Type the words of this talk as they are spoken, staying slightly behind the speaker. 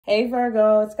Hey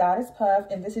Virgo, it's Goddess Puff,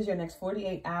 and this is your next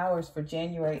 48 hours for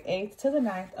January 8th to the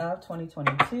 9th of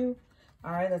 2022.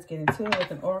 All right, let's get into it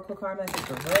with an oracle card message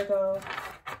for Virgo.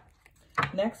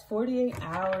 Next 48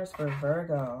 hours for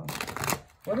Virgo.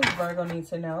 What does Virgo need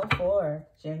to know for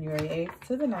January 8th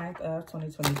to the 9th of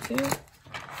 2022?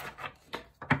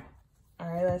 All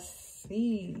right, let's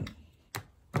see.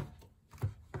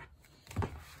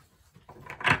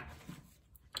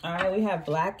 All right, we have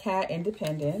Black Cat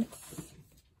Independence.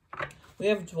 We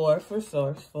have Dwarf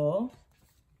Resourceful.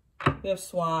 We have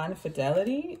Swan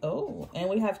Fidelity. Oh,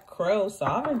 and we have Crow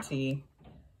Sovereignty.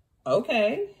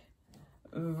 Okay.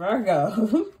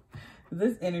 Virgo.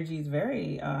 This energy is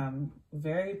very, I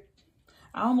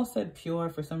almost said pure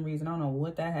for some reason. I don't know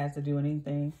what that has to do with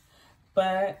anything.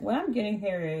 But what I'm getting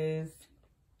here is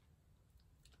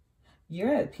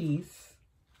you're at peace,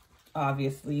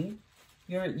 obviously.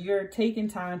 You're taking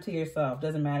time to yourself.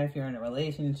 Doesn't matter if you're in a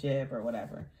relationship or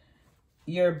whatever.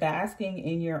 You're basking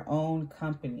in your own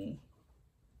company.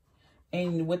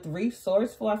 And with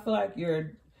resourceful, I feel like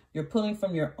you're pulling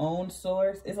from your own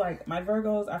source. It's like, my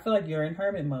Virgos, I feel like you're in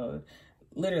hermit mode.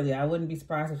 Literally, I wouldn't be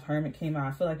surprised if hermit came out.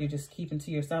 I feel like you're just keeping to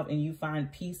yourself and you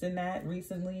find peace in that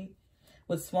recently.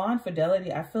 With Swan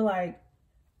Fidelity, I feel like,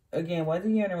 again, whether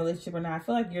you're in a relationship or not, I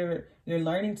feel like you're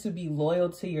learning to be loyal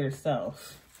to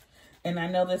yourself. And I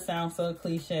know this sounds so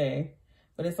cliche,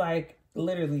 but it's like,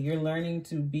 literally, you're learning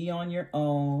to be on your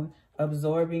own,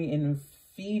 absorbing and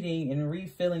feeding and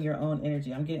refilling your own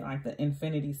energy. I'm getting like the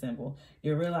infinity symbol.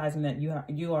 You're realizing that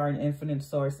you are an infinite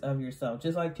source of yourself.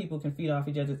 Just like people can feed off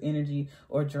each other's energy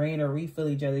or drain or refill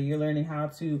each other, you're learning how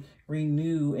to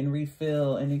renew and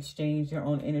refill and exchange your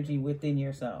own energy within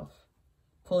yourself.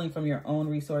 Pulling from your own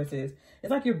resources.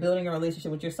 It's like you're building a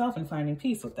relationship with yourself and finding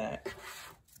peace with that.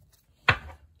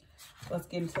 Let's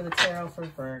get into the tarot for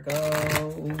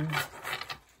Virgo.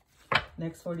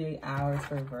 Next 48 hours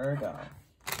for Virgo.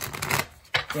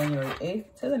 January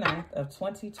 8th to the 9th of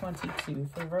 2022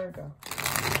 for Virgo.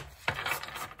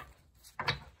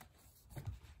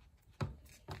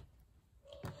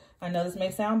 I know this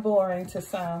may sound boring to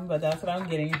some, but that's what I'm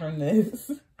getting from this.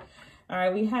 All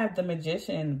right, we have the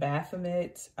Magician.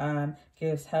 Baphomet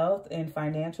gives health and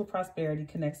financial prosperity,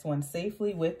 connects one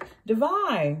safely with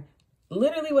divine.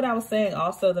 Literally what I was saying.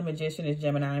 Also, the Magician is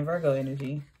Gemini and Virgo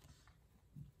energy.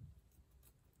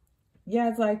 Yeah,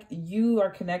 it's like you are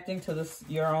connecting to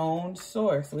your own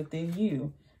source within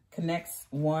you. Connects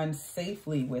one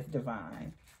safely with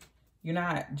divine. You're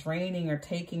not draining or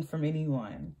taking from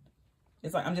anyone.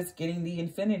 It's like I'm just getting the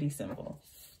infinity symbol.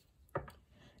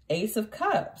 Ace of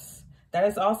Cups. That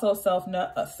is also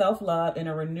self-love and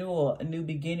a renewal, a new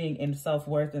beginning in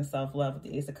self-worth and self-love with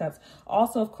the Ace of Cups.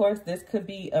 Also, of course, this could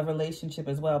be a relationship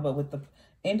as well, but with the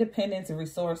independence and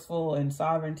resourceful and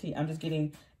sovereignty, I'm just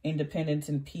getting independence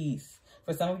and peace.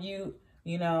 For some of you,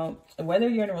 you know, whether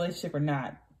you're in a relationship or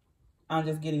not, I'm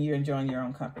just getting you enjoying your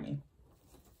own company.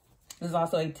 This is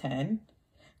also a 10.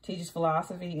 Teaches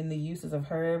philosophy in the uses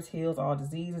of herbs, heals all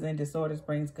diseases and disorders,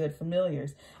 brings good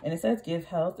familiars. And it says give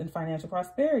health and financial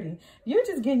prosperity. You're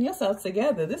just getting yourself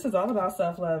together. This is all about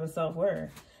self-love and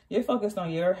self-worth. You're focused on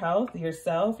your health,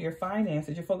 yourself, your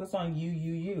finances. You're focused on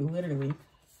you, literally,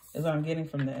 is what I'm getting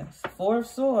from this. 4 of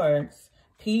Swords,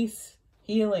 peace,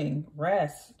 healing,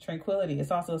 rest, tranquility. It's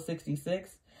also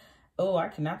 66. Oh, I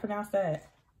cannot pronounce that.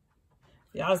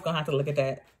 Y'all just gonna have to look at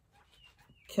that.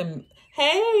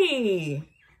 Hey!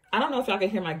 I don't know if y'all can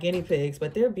hear my guinea pigs,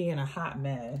 but they're being a hot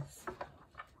mess.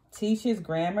 Teaches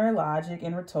grammar, logic,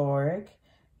 and rhetoric.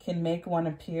 Can make one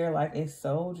appear like a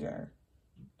soldier.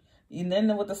 And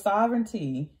then with the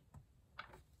sovereignty.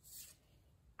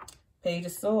 Page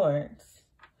of Swords.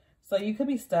 So you could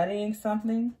be studying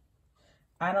something.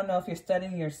 I don't know if you're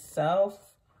studying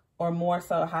yourself or more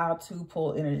so how to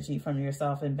pull energy from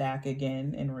yourself and back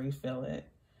again and refill it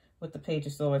with the Page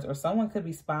of Swords. Or someone could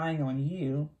be spying on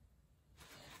you.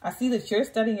 I see that you're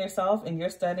studying yourself and you're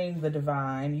studying the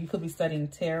divine. You could be studying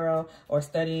tarot or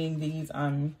studying these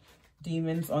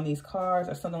demons on these cards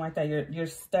or something like that. You're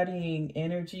studying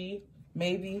energy,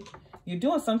 maybe. You're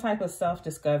doing some type of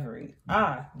self-discovery.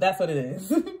 Ah, that's what it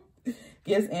is.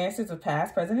 Gives answers of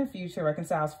past, present, and future.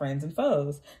 Reconciles friends and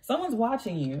foes. Someone's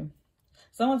watching you.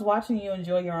 Someone's watching you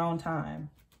enjoy your own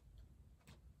time.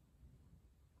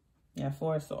 Yeah,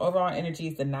 4. So overall energy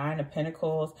is the 9 of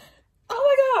Pentacles.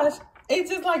 Oh my gosh. It's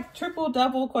just like triple,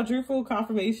 double, quadruple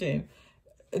confirmation.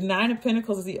 9 of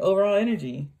Pentacles is the overall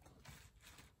energy.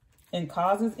 And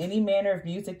causes any manner of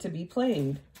music to be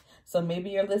played. So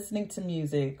maybe you're listening to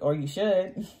music, or you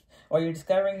should, or you're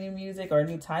discovering new music or a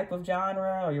new type of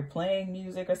genre, or you're playing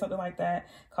music or something like that,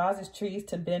 causes trees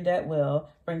to bend at will,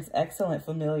 brings excellent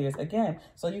familiars. Again,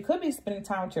 so you could be spending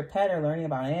time with your pet or learning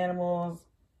about animals.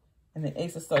 And the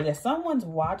Ace of Swords. Yeah, someone's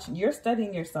watching. You're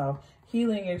studying yourself,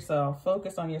 healing yourself,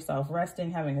 focus on yourself,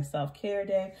 resting, having a self-care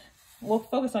day. Well,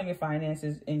 focus on your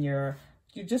finances and your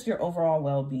overall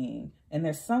well-being. And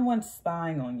there's someone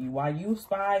spying on you. While you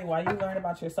spy, while you learn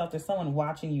about yourself, there's someone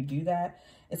watching you do that.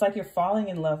 It's like you're falling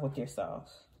in love with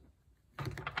yourself.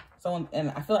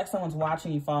 And I feel like someone's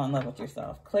watching you fall in love with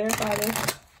yourself. Clarify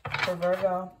this for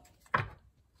Virgo.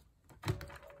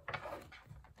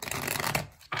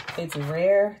 It's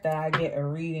rare that I get a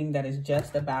reading that is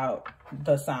just about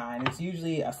the sign. It's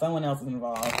usually someone else is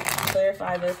involved.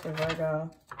 Clarify this for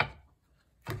Virgo.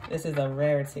 This is a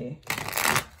rarity.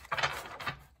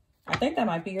 I think that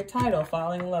might be your title,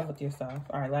 Falling in Love with Yourself.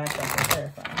 All right, last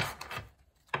question, clarify.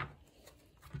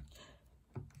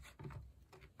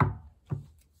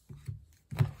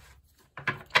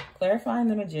 Clarifying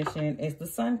the Magician is the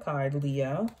Sun card,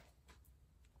 Leo.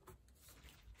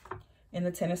 And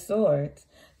the Ten of Swords.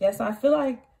 Yes, I feel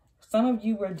like some of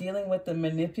you were dealing with the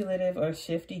manipulative or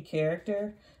shifty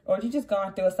character, or you just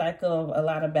gone through a cycle of a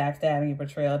lot of backstabbing,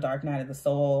 betrayal, dark night of the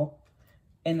soul,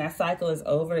 and that cycle is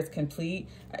over, it's complete.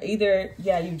 Either,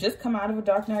 yeah, you just come out of a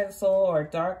dark night of the soul or a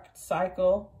dark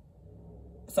cycle.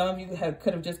 Some of you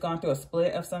could have just gone through a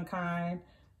split of some kind,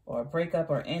 or a breakup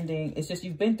or ending. It's just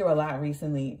you've been through a lot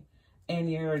recently,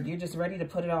 and you're just ready to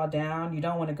put it all down. You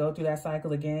don't want to go through that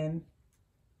cycle again.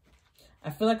 I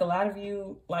feel like a lot of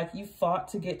you, like you fought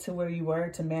to get to where you were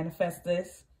to manifest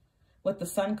this. With the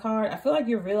Sun card, I feel like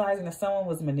you're realizing that someone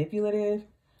was manipulative.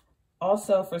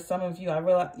 Also, for some of you,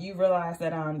 you realize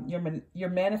that your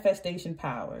manifestation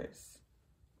powers.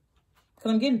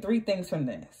 Because I'm getting three things from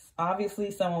this.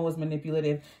 Obviously, someone was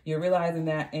manipulative. You're realizing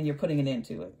that and you're putting an end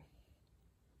to it.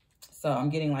 So I'm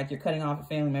getting like you're cutting off a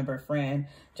family member, friend,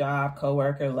 job,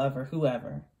 coworker, lover,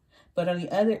 whoever. But on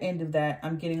the other end of that,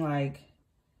 I'm getting like,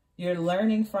 you're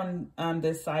learning from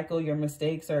this cycle, your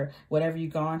mistakes or whatever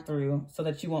you've gone through so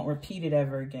that you won't repeat it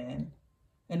ever again.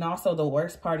 And also the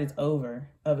worst part is over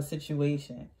of a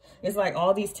situation. It's like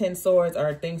all these 10 swords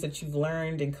are things that you've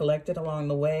learned and collected along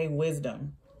the way.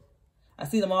 Wisdom. I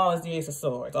see them all as the Ace of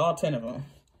Swords, all 10 of them.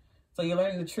 So you're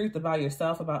learning the truth about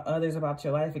yourself, about others, about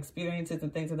your life experiences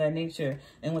and things of that nature.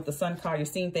 And with the Sun card, you're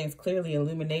seeing things clearly,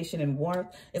 illumination and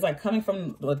warmth. It's like coming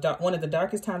from one of the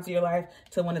darkest times of your life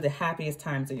to one of the happiest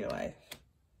times of your life.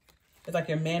 It's like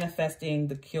you're manifesting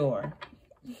the cure.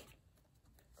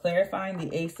 Clarifying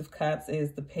the Ace of Cups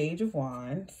is the Page of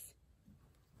Wands.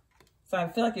 So I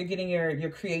feel like you're getting your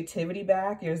creativity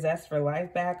back, your zest for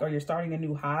life back, or you're starting a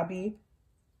new hobby.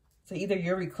 So either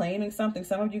you're reclaiming something.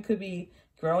 Some of you could be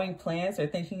growing plants or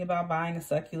thinking about buying a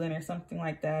succulent or something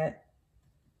like that.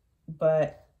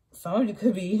 But some of you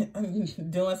could be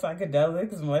doing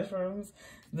psychedelics, mushrooms.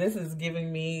 This is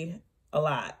giving me a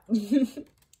lot.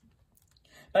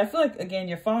 But I feel like, again,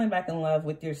 you're falling back in love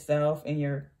with yourself and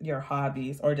your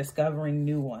hobbies or discovering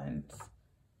new ones.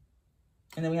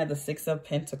 And then we have the Six of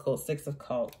Pentacles, Six of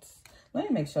Cups. Let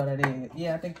me make sure that it is.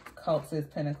 Yeah, I think Cups is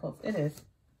Pentacles. It is.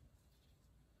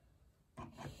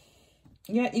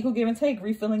 Yeah, equal give and take,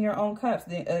 refilling your own cups.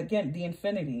 Again, the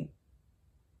infinity.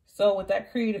 So with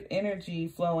that creative energy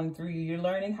flowing through you, you're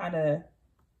learning how to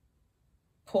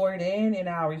pour it in and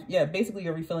out. Yeah, basically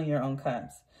you're refilling your own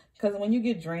cups. Because when you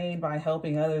get drained by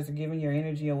helping others or giving your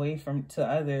energy away to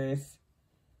others,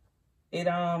 you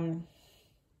don't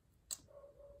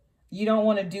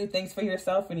want to do things for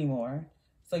yourself anymore.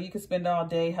 So you can spend all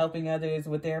day helping others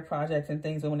with their projects and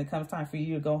things. But when it comes time for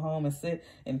you to go home and sit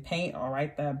and paint or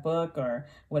write that book or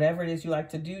whatever it is you like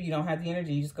to do, you don't have the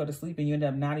energy. You just go to sleep and you end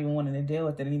up not even wanting to deal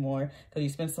with it anymore because you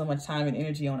spend so much time and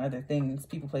energy on other things,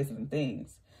 people, places, and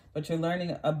things. But you're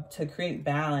learning to create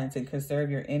balance and conserve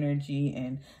your energy.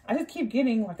 And I just keep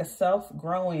getting like a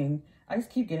self-growing, I just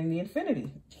keep getting the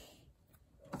infinity.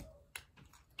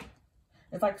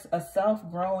 It's like a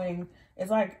self-growing, it's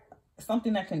like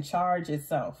something that can charge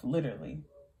itself, literally.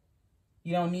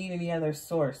 You don't need any other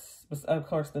source, of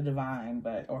course the divine,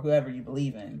 or whoever you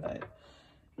believe in, but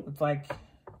it's like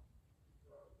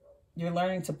you're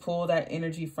learning to pull that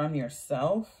energy from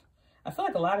yourself. I feel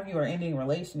like a lot of you are ending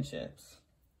relationships.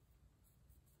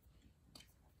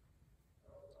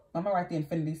 I'm gonna write the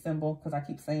infinity symbol because I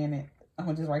keep saying it. I'm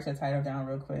gonna just write your title down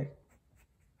real quick.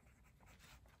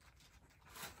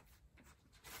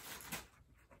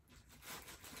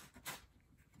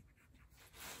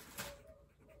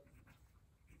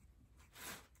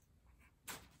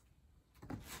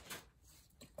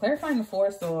 Clarifying the Four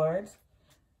of Swords.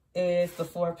 is the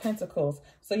Four of Pentacles.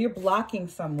 So you're blocking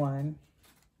someone.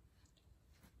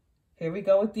 Here we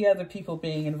go with the other people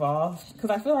being involved. Because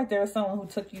I feel like there was someone who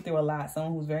took you through a lot.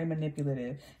 Someone who's very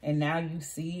manipulative. And now you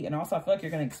see. And also I feel like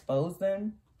you're going to expose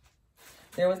them.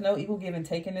 There was no equal give and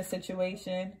take in this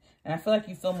situation. And I feel like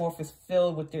you feel more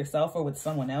fulfilled with yourself or with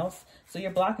someone else. So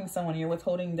you're blocking someone. You're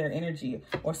withholding their energy.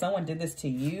 Or someone did this to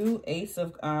you. Ace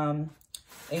of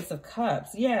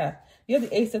Cups. Yeah. You have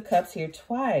the Ace of Cups here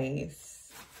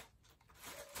twice.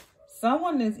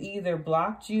 Someone has either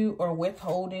blocked you or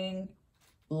withholding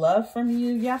love from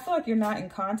you. Yeah, I feel like you're not in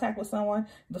contact with someone.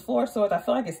 The Four of Swords, I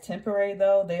feel like it's temporary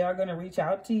though. They are going to reach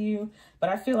out to you. But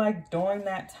I feel like during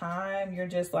that time, you're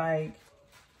just like,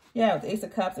 yeah, with the Ace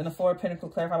of Cups and the Four of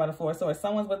Pentacles clarified by the Four of Swords,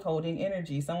 someone's withholding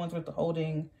energy. Someone's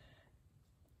withholding.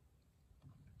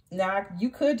 Now, you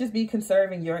could just be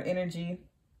conserving your energy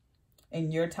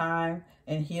and your time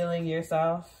and healing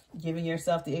yourself, giving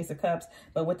yourself the Ace of Cups.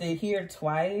 But with it here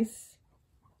twice,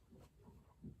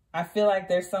 I feel like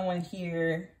there's someone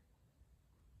here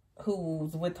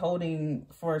who's withholding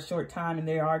for a short time and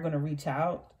they are going to reach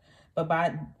out. But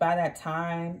by that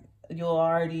time, you'll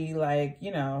already, like,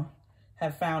 you know,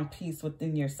 have found peace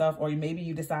within yourself. Or maybe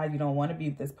you decide you don't want to be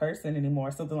with this person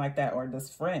anymore, something like that, or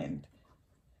this friend.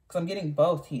 Because I'm getting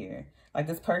both here. Like,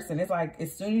 this person, it's like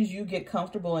as soon as you get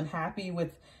comfortable and happy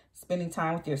with spending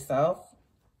time with yourself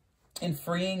and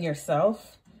freeing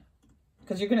yourself,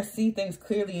 because you're going to see things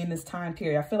clearly in this time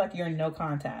period. I feel like you're in no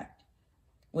contact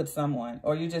with someone,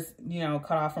 or you just, you know,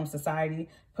 cut off from society,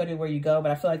 put it where you go.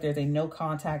 But I feel like there's a no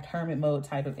contact hermit mode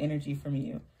type of energy from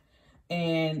you.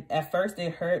 And at first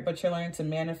it hurt, but you're learning to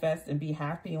manifest and be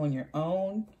happy on your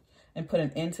own and put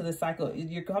an end to the cycle.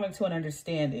 You're coming to an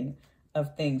understanding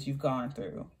of things you've gone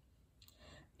through.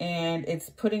 And it's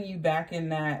putting you back in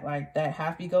that, like, that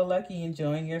happy-go-lucky,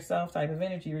 enjoying yourself type of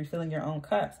energy, refilling your own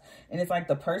cups. And it's like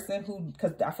the person who,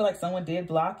 because I feel like someone did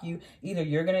block you. Either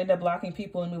you're going to end up blocking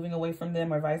people and moving away from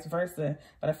them, or vice versa.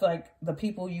 But I feel like the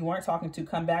people you weren't talking to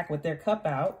come back with their cup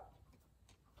out.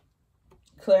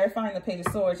 Clarifying the Page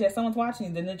of Swords. Yeah, someone's watching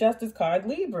you. Then the Justice card,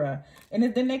 Libra.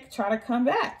 And then they try to come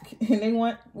back. And they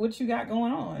want what you got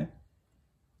going on.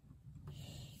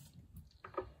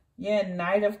 Yeah,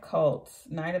 Knight of Cups,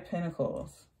 Knight of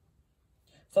Pentacles.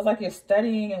 So it's like you're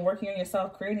studying and working on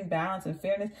yourself, creating balance and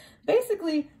fairness.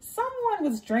 Basically, someone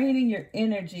was draining your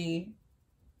energy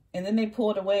and then they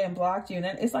pulled away and blocked you. And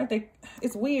then it's like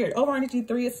it's weird. Over energy,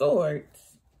 Three of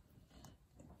Swords.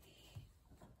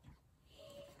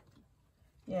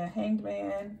 Yeah, Hanged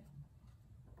Man.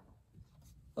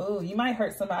 Oh, you might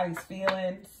hurt somebody's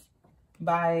feelings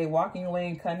by walking away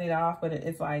and cutting it off. But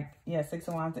it's like, yeah, Six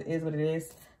of Wands, it is what it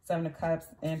is. Seven of Cups,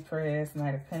 Empress,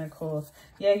 Knight of Pentacles.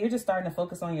 Yeah, you're just starting to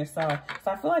focus on yourself.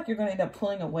 So I feel like you're going to end up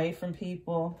pulling away from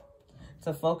people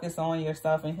to focus on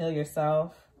yourself and heal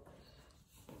yourself.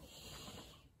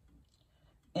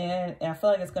 And I feel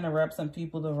like it's going to rub some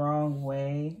people the wrong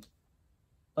way,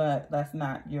 but that's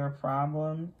not your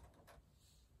problem.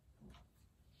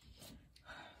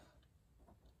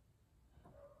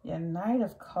 Yeah, Knight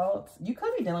of Cups. You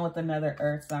could be dealing with another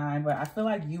earth sign, but I feel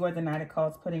like you are the Knight of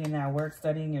Cups, putting in that work,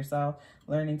 studying yourself,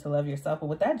 learning to love yourself. But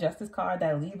with that Justice card,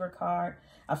 that Libra card,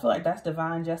 I feel like that's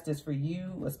divine justice for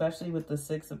you, especially with the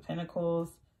Six of Pentacles.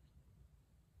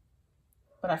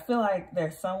 But I feel like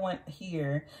there's someone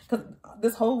here, because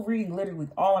this whole reading, literally,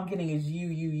 all I'm getting is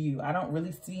you. I don't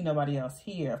really see nobody else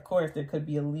here. Of course, there could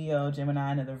be a Leo,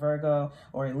 Gemini, another Virgo,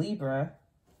 or a Libra.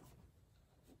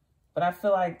 But I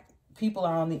feel like people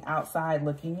are on the outside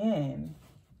looking in.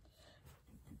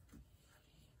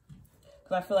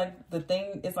 Because I feel like the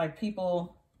thing is like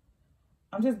people,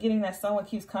 I'm just getting that someone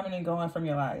keeps coming and going from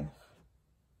your life.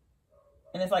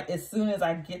 And it's like as soon as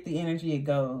I get the energy, it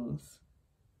goes.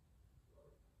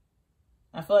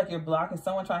 I feel like you're blocking.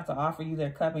 Someone tries to offer you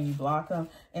their cup and you block them.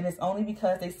 And it's only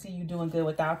because they see you doing good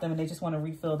without them and they just want to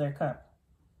refill their cup.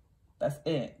 That's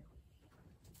it.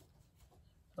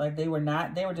 Like they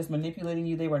were just manipulating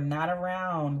you. They were not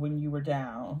around when you were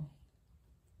down.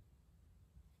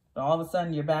 But all of a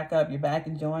sudden you're back up. You're back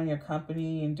enjoying your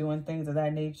company and doing things of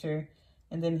that nature.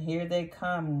 And then here they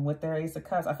come with their Ace of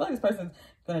Cups. I feel like this person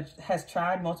has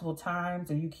tried multiple times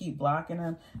and you keep blocking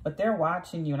them. But they're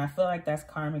watching you. And I feel like that's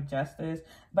karmic justice.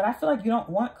 But I feel like you don't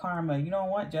want karma. You don't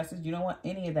want justice. You don't want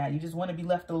any of that. You just want to be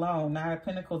left alone. Nine of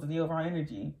Pentacles is the overall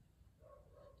energy.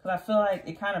 Because I feel like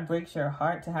it kind of breaks your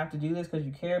heart to have to do this because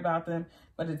you care about them.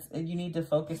 But you need to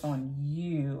focus on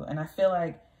you. And I feel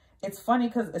like it's funny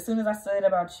because as soon as I say it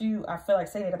about you, I feel like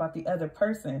saying it about the other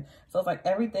person. So it's like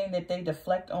everything that they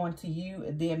deflect onto you,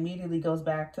 it immediately goes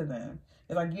back to them.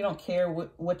 It's like you don't care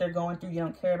what they're going through. You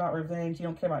don't care about revenge. You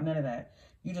don't care about none of that.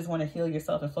 You just want to heal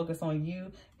yourself and focus on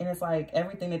you. And it's like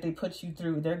everything that they put you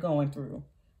through, they're going through.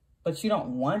 But you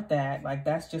don't want that. Like,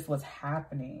 that's just what's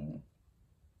happening.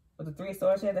 With the 3 of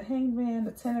Swords, you have the Hangman,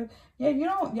 the 10 of... Yeah,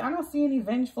 I don't see any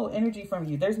vengeful energy from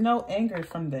you. There's no anger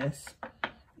from this.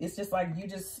 It's just like you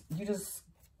just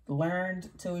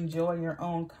learned to enjoy your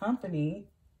own company.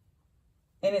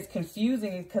 And it's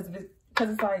confusing because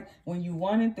it's like when you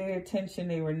wanted their attention,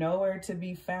 they were nowhere to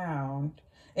be found.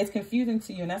 It's confusing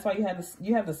to you, and that's why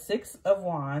you have the 6 of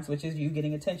Wands, which is you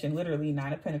getting attention, literally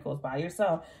 9 of Pentacles by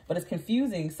yourself. But it's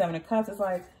confusing. 7 of Cups is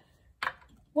like,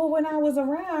 well, when I was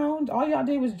around, all y'all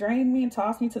did was drain me and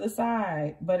toss me to the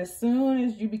side. But as soon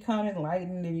as you become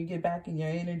enlightened and you get back in your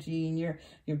energy and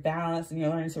you're balanced and you're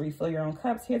learning to refill your own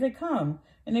cups, here they come.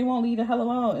 And they won't leave the hell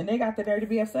alone. And they got the nerve to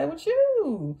be upset with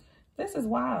you. This is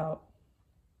wild.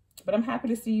 But I'm happy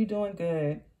to see you doing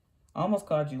good. I almost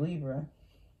called you Libra.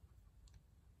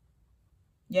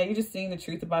 Yeah, you're just seeing the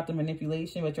truth about the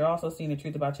manipulation, but you're also seeing the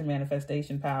truth about your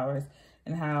manifestation powers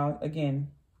and how,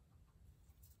 again,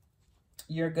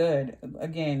 you're good.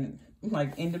 Again,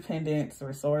 like independence,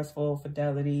 resourceful,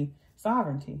 fidelity,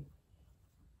 sovereignty.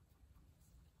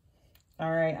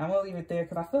 All right, I'm going to leave it there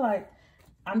because I feel like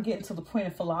I'm getting to the point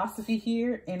of philosophy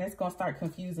here and it's going to start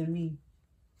confusing me.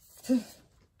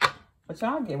 But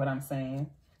y'all get what I'm saying.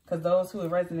 Because those who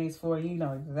it resonates for, you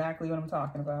know exactly what I'm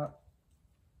talking about.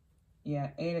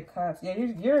 Yeah, 8 of Cups. Yeah,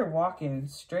 you're walking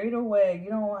straight away. You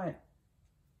don't want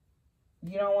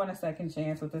a second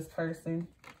chance with this person.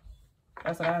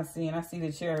 That's what I'm seeing. I see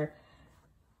that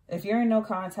if you're in no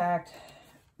contact,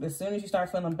 as soon as you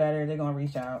start feeling better, they're going to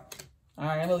reach out. All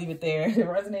right, I'm going to leave it there. If it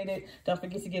resonated, don't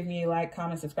forget to give me a like,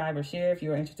 comment, subscribe, or share if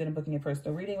you are interested in booking a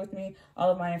personal reading with me. All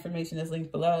of my information is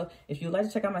linked below. If you'd like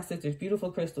to check out my sister's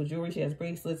beautiful crystal jewelry, she has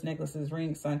bracelets, necklaces,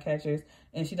 rings, sun catchers,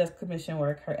 and she does commission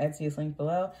work. Her Etsy is linked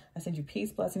below. I send you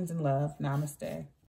peace, blessings, and love. Namaste.